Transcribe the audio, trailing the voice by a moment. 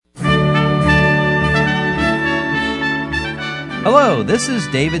Hello, this is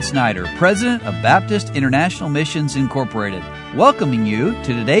David Snyder, President of Baptist International Missions Incorporated, welcoming you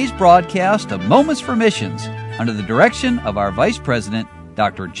to today's broadcast of Moments for Missions under the direction of our Vice President,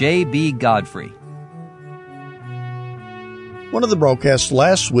 Dr. J.B. Godfrey. One of the broadcasts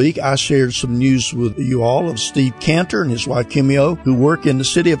last week, I shared some news with you all of Steve Cantor and his wife Kimio, who work in the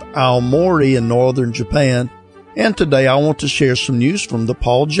city of Aomori in northern Japan. And today I want to share some news from the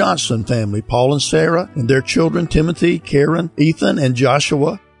Paul Johnson family, Paul and Sarah, and their children, Timothy, Karen, Ethan, and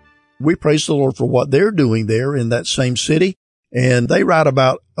Joshua. We praise the Lord for what they're doing there in that same city. And they write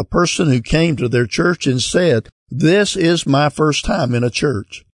about a person who came to their church and said, "This is my first time in a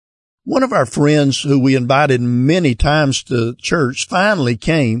church." One of our friends who we invited many times to church finally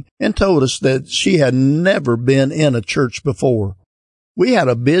came and told us that she had never been in a church before. We had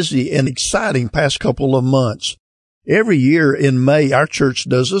a busy and exciting past couple of months. Every year in May, our church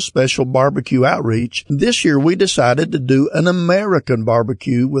does a special barbecue outreach. This year, we decided to do an American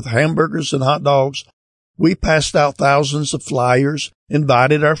barbecue with hamburgers and hot dogs. We passed out thousands of flyers,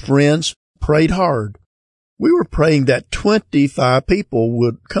 invited our friends, prayed hard. We were praying that 25 people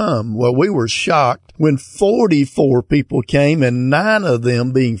would come. Well, we were shocked when 44 people came, and 9 of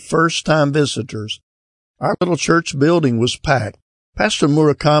them being first-time visitors. Our little church building was packed. Pastor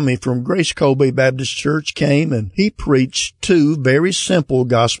Murakami from Grace Kobe Baptist Church came, and he preached 2 very simple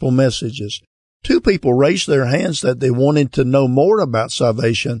gospel messages. 2 people raised their hands that they wanted to know more about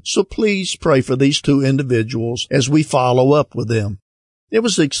salvation, so please pray for these 2 individuals as we follow up with them. It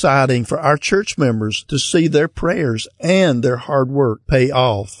was exciting for our church members to see their prayers and their hard work pay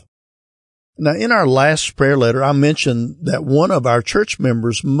off. Now, in our last prayer letter, I mentioned that one of our church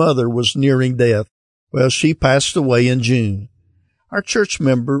members' mother was nearing death. Well, she passed away in June. Our church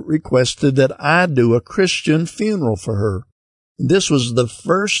member requested that I do a Christian funeral for her. This was the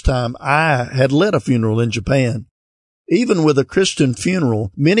first time I had led a funeral in Japan. Even with a Christian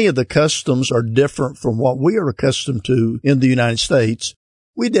funeral, many of the customs are different from what we are accustomed to in the United States.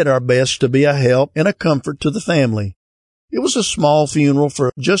 We did our best to be a help and a comfort to the family. It was a small funeral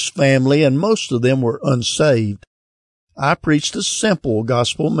for just family, and most of them were unsaved. I preached a simple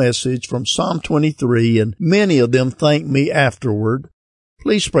gospel message from Psalm 23, and many of them thanked me afterward.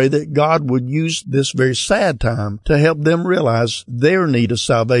 Please pray that God would use this very sad time to help them realize their need of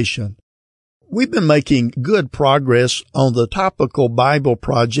salvation. We've been making good progress on the Topical Bible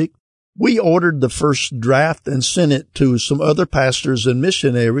Project. We ordered the first draft and sent it to some other pastors and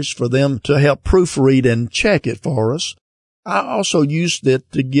missionaries for them to help proofread and check it for us. I also used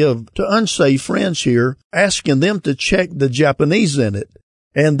it to give to unsaved friends here, asking them to check the Japanese in it,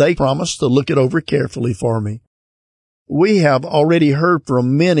 and they promised to look it over carefully for me. We have already heard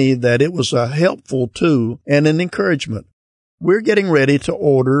from many that it was a helpful tool and an encouragement. We're getting ready to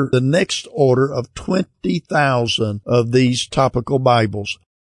order the next order of 20,000 of these topical Bibles.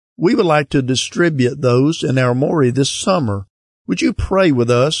 We would like to distribute those in Aomori this summer. Would you pray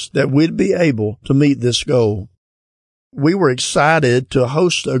with us that we'd be able to meet this goal? We were excited to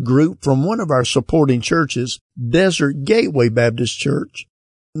host a group from one of our supporting churches, Desert Gateway Baptist Church.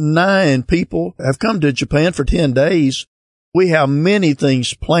 9 people have come to Japan for 10 days. We have many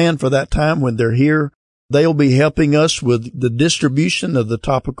things planned for that time when they're here. They'll be helping us with the distribution of the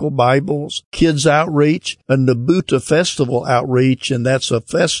topical Bibles, kids outreach, a Nabuta festival outreach, and that's a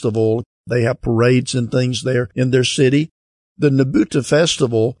festival. They have parades and things there in their city. The Nabuta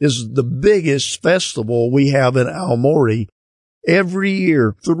Festival is the biggest festival we have in Aomori. Every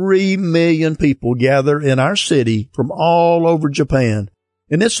year, 3 million people gather in our city from all over Japan.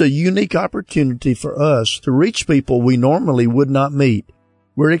 And it's a unique opportunity for us to reach people we normally would not meet.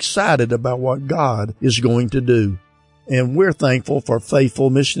 We're excited about what God is going to do. And we're thankful for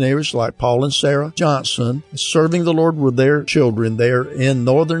faithful missionaries like Paul and Sarah Johnson, serving the Lord with their children there in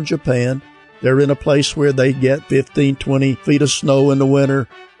northern Japan. They're in a place where they get 15, 20 feet of snow in the winter,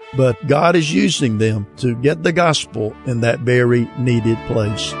 but God is using them to get the gospel in that very needed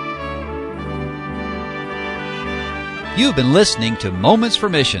place. You've been listening to Moments for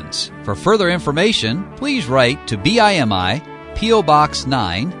Missions. For further information, please write to BIMI, P.O. Box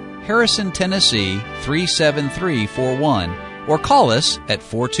 9, Harrison, Tennessee 37341, or call us at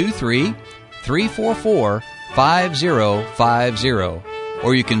 423-344-5050.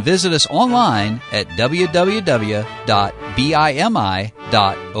 Or you can visit us online at www.bimi.org.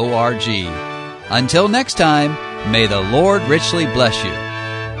 Until next time, may the Lord richly bless you.